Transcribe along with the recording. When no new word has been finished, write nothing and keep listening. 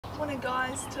Morning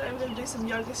guys, today we're going to do some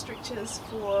yoga stretches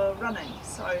for running,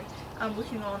 so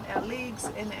working on our legs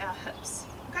and our hips.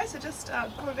 Okay, so just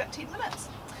probably about 10 minutes.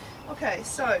 Okay,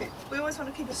 so we always want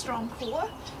to keep a strong core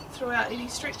throughout any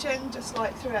stretching, just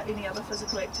like throughout any other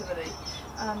physical activity.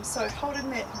 So holding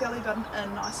that belly button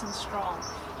in nice and strong.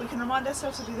 We can remind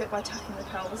ourselves to do that by tucking the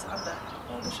pelvis under.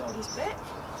 Roll the shoulders back,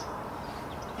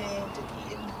 and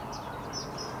again.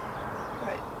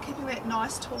 Great, keeping that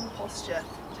nice tall posture.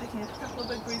 Taking a couple of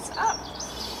big breaths up,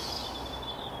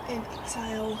 and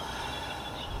exhale,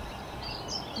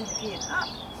 and again up.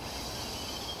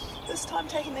 This time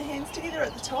taking the hands together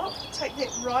at the top, take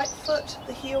that right foot,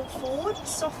 the heel forward,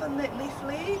 soften that left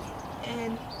leg,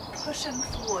 and pushing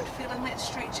forward, feeling that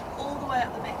stretch all the way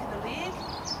up the back of the leg,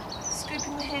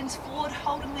 scooping the hands forward,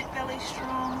 holding that belly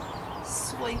strong,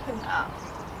 sweeping up.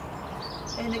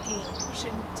 And again,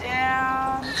 pushing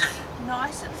down,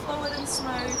 nice and fluid and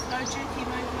smooth, no jerky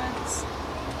movements.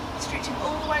 Stretching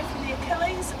all the way from the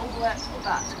Achilles, all the way up to the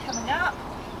butt. Coming up,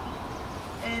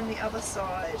 and the other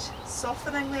side.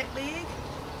 Softening that leg,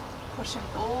 pushing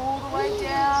all the way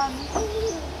down,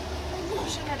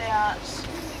 pushing it out,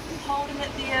 holding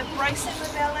it there, bracing the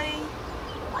belly.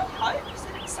 I hope, is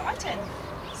that exciting?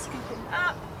 Scooping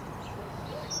up,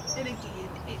 and again,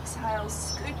 exhale,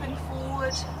 scooping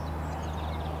forward.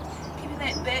 Keeping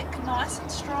that back nice and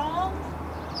strong,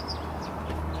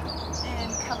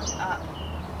 and coming up.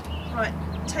 Right,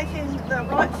 taking the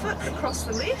right foot across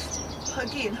the left,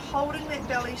 again holding that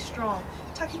belly strong,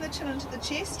 tucking the chin into the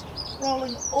chest,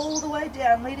 rolling all the way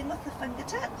down, leading with the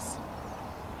fingertips,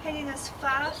 hanging as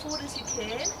far forward as you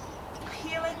can,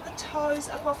 peeling the toes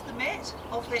up off the mat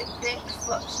of that back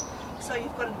foot. So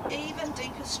you've got an even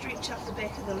deeper stretch up the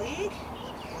back of the leg.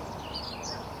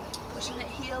 Pushing that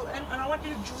heel in, and I want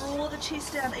you to draw the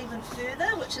chest down even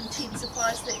further, which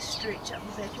intensifies that stretch up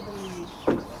the back of the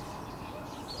leg.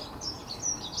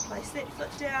 Place that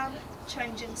foot down,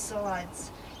 changing sides.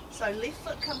 So left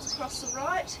foot comes across the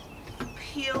right,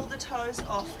 peel the toes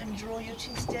off and draw your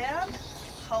chest down,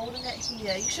 holding it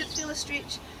here. You should feel a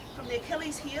stretch from the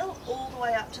Achilles heel all the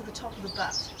way up to the top of the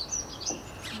butt.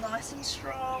 Nice and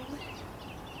strong.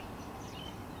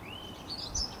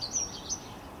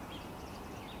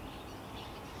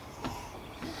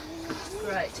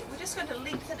 Great. We're just going to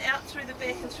lengthen out through the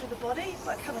back and through the body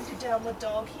by coming to downward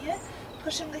dog here,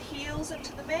 pushing the heels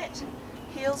into the mat,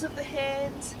 heels of the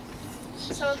hands.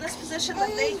 So in this position the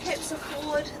kneecaps are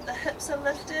forward, the hips are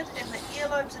lifted, and the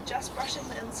earlobes are just brushing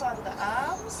the inside of the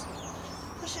arms.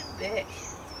 Pushing back.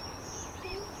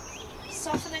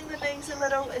 Softening the knees a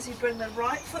little as you bring the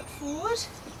right foot forward.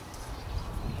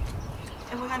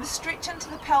 And we're going to stretch into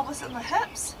the pelvis and the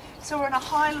hips. So we're in a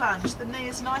high lunge, the knee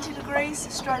is 90 degrees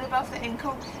straight above the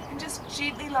ankle, and just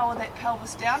gently lower that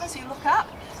pelvis down as you look up,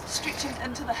 stretching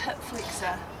into the hip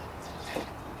flexor.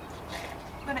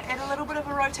 I'm going to add a little bit of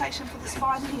a rotation for the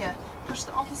spine here. Push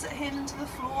the opposite hand into the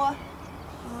floor,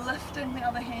 lifting the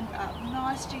other hand up.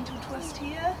 Nice gentle twist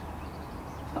here.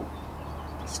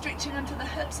 Stretching into the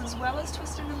hips as well as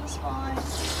twisting in the spine.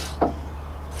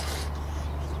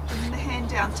 Bringing the hand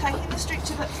down, taking the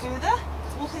stretch a bit further.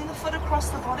 Walking the foot across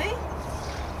the body,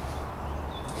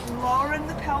 lowering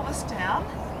the pelvis down,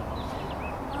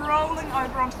 rolling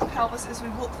over onto the pelvis as we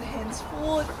walk the hands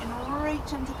forward and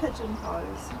reach into pigeon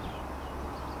pose.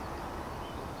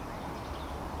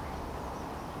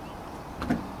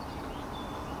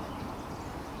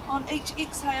 On each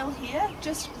exhale here,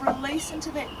 just release into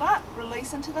that butt,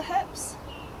 release into the hips.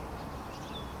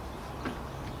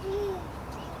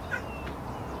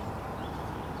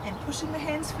 And pushing the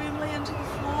hands firmly into the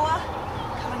floor,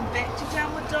 coming back to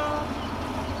downward dog,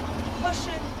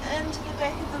 pushing into the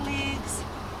back of the legs,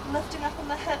 lifting up in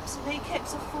the hips,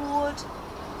 kneecaps are forward,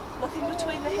 looking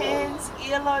between the hands,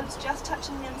 earlobes just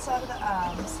touching the inside of the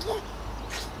arms.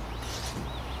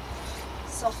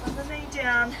 Soften the knee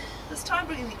down, this time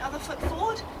bringing the other foot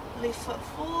forward, left foot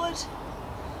forward.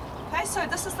 Okay, so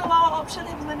this is the lower option,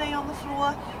 having the knee on the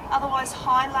floor, otherwise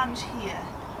high lunge here.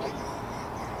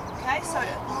 Okay, so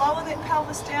lower that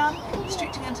pelvis down,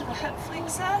 stretching into the hip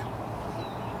flexor.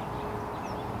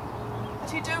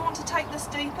 If you do want to take this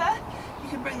deeper, you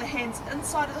can bring the hands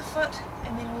inside of the foot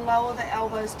and then lower the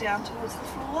elbows down towards the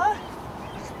floor.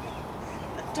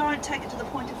 But don't take it to the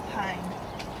point of pain.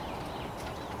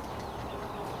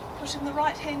 Pushing the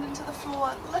right hand into the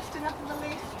floor, lifting up in the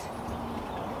left.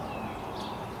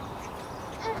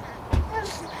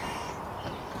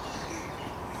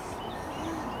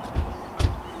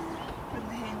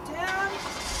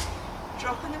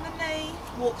 Dropping in the knee,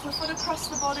 walk the foot across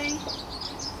the body,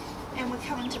 and we're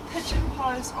coming to pigeon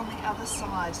pose on the other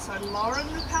side. So lowering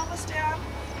the pelvis down.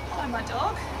 Hello my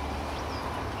dog.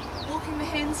 walking the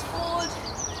hands forward,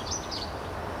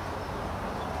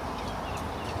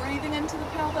 breathing into the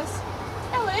pelvis.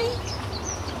 Ellie,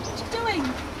 what are you doing?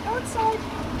 Go inside.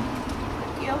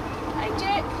 Good girl. Hey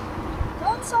Jack,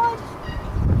 go inside.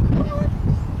 Come on.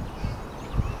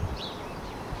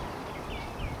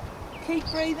 Keep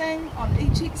breathing. On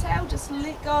each exhale, just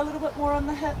let go a little bit more on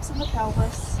the hips and the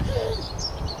pelvis.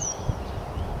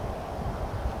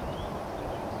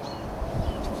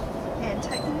 And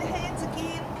taking the hands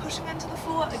again, pushing into the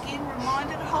floor. Again,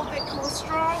 reminder to hold that core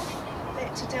strong.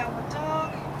 Back to downward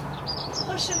dog.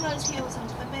 Pushing those heels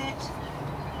into the mat.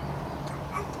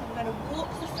 I'm going to walk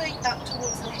the feet up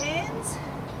towards the hands.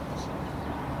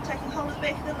 Taking hold of the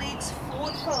back of the legs,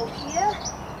 forward fold here.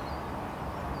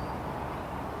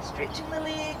 Stretching the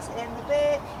legs and the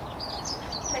back.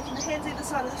 Taking the hands either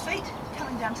side of the feet,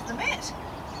 coming down to the mat.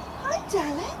 Hi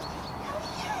darling, how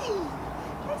are you?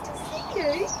 Nice to see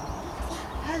you.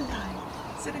 Hello.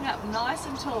 Sitting up nice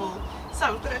and tall.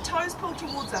 So we've got our toes pulled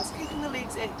towards us, keeping the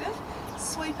legs active.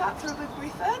 Sweep up for a big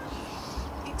breath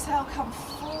in. Exhale, come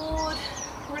forward.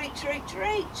 Reach, reach,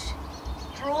 reach.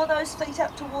 Draw those feet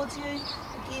up towards you.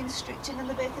 Again, stretching in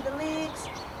the back of the legs.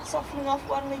 Softening off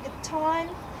one leg at a time.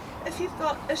 If you've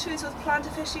got issues with plantar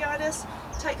fasciitis,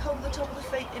 take hold of the top of the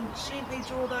feet and gently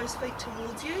draw those feet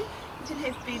towards you. You can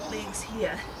have bent legs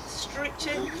here.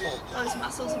 Stretching those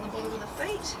muscles in the bottom of the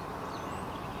feet.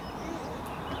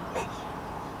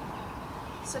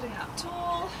 Sitting up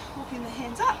tall, walking the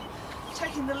hands up,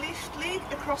 taking the left leg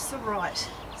across the right.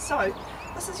 So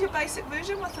this is your basic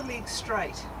version with the legs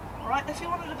straight. Alright, if you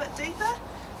want it a bit deeper,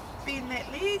 bend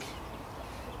that leg.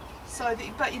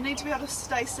 But you need to be able to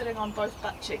stay sitting on both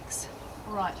butt cheeks.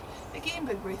 Alright, again,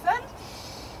 big breath in.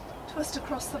 Twist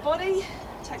across the body,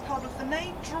 take hold of the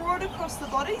knee, draw it across the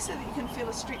body so that you can feel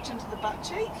a stretch into the butt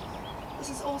cheek. This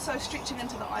is also stretching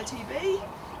into the ITB,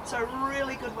 so a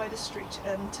really good way to stretch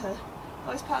into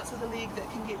those parts of the leg that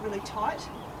can get really tight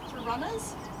for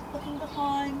runners. Looking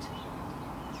behind,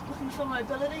 looking for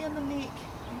mobility in the neck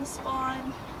and the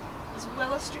spine, as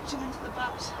well as stretching into the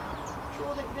butt.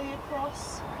 Draw that knee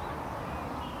across.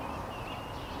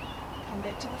 Come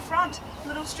back to the front. A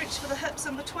little stretch for the hips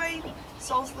in between.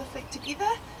 Soles of the feet together.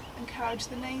 Encourage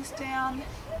the knees down.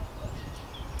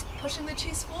 Pushing the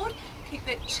chest forward. Keep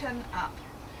that chin up.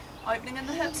 Opening in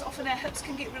the hips. Often our hips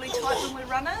can get really tight when we're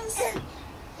runners.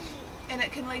 And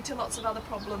it can lead to lots of other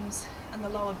problems in the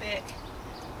lower back.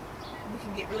 And we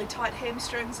can get really tight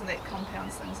hamstrings and that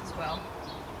compounds things as well.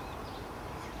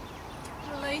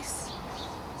 Release.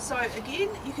 So again,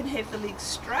 you can have the legs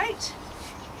straight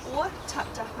or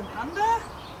tucked up and under.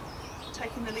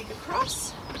 Taking the leg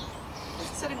across.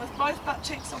 Sitting with both butt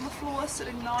cheeks on the floor,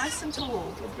 sitting nice and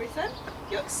tall. Good breath in.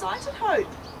 You're excited,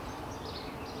 Hope.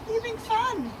 You're having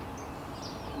fun.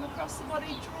 Come across the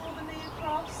body, draw the knee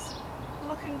across.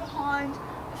 Looking behind.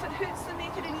 If it hurts the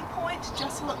neck at any point,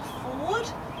 just look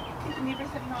forward, keeping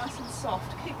everything nice and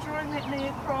soft. Keep drawing that knee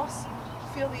across.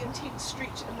 Feel the intense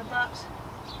stretch in the butt.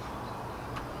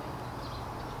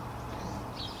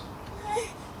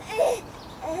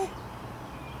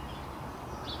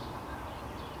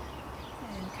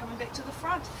 And coming back to the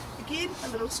front. Again, a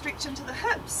little stretch into the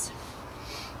hips.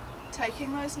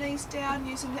 Taking those knees down,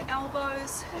 using the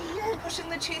elbows, pushing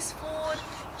the chest forward,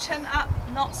 chin up,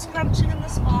 not scrunching in the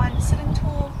spine, sitting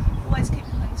tall, always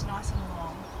keeping things nice and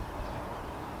long.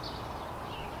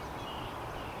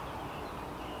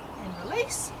 And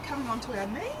release, coming onto our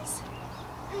knees.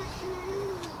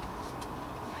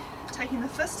 Taking the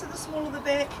fist to the small of the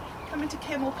back, coming to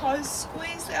camel pose,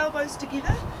 squeeze the elbows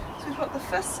together. So we've got the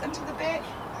fists into the back,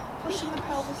 pushing the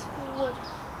pelvis forward.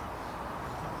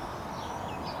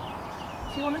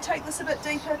 If you want to take this a bit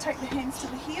deeper, take the hands to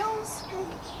the heels.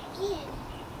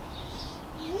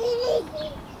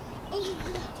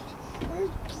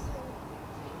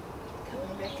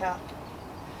 Coming back up.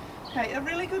 Okay, a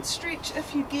really good stretch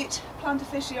if you get plantar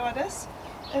fasciitis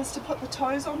is to put the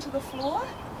toes onto the floor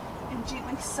and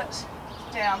gently sit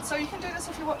down. So you can do this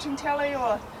if you're watching telly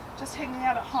or just hanging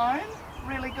out at home.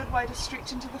 Really good way to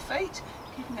stretch into the feet,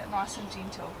 keeping it nice and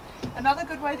gentle. Another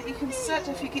good way that you can sit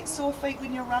if you get sore feet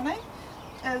when you're running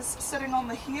is sitting on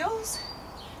the heels,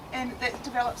 and that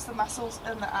develops the muscles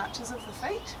in the arches of the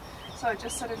feet. So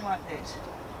just sitting like that.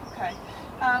 Okay,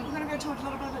 we're going to go to a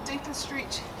little bit of a deeper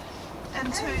stretch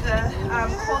into the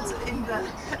quads and the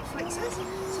hip flexors.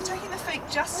 So taking the feet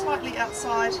just slightly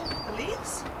outside the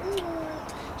legs,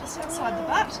 just outside the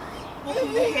butt,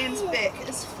 walking the hands back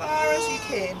as far as you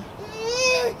can.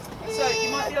 So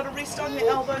you might be able to rest on your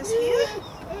elbows here.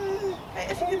 Okay,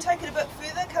 if you can take it a bit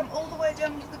further, come all the way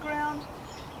down to the ground,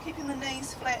 keeping the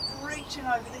knees flat, reaching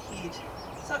over the head.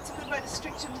 So it's a good way to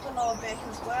stretch into the lower back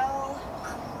as well.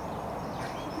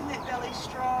 Keeping that belly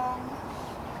strong,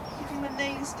 keeping the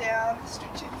knees down,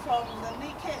 stretching from the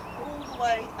kneecap all the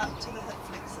way up to the hip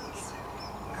flexors.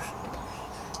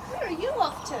 Where are you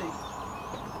off to?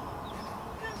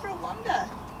 Going for a wander.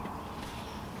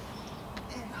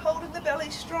 And holding the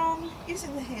belly strong,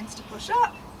 using the hands to push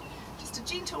up. Just a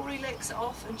gentle relax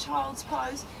off in child's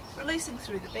pose, releasing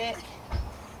through the back.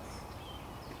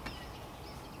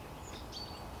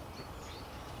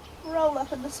 Roll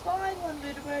up in the spine, one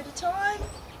vertebra at a time.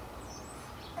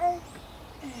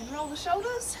 And roll the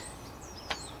shoulders.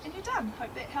 And you're done.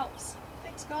 Hope that helps.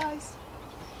 Thanks guys.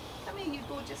 Come here you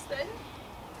gorgeous thing.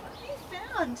 What have you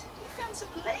found? You found some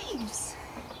leaves.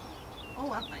 Oh,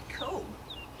 aren't they cool?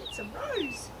 Get some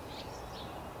rose.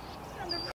 Found a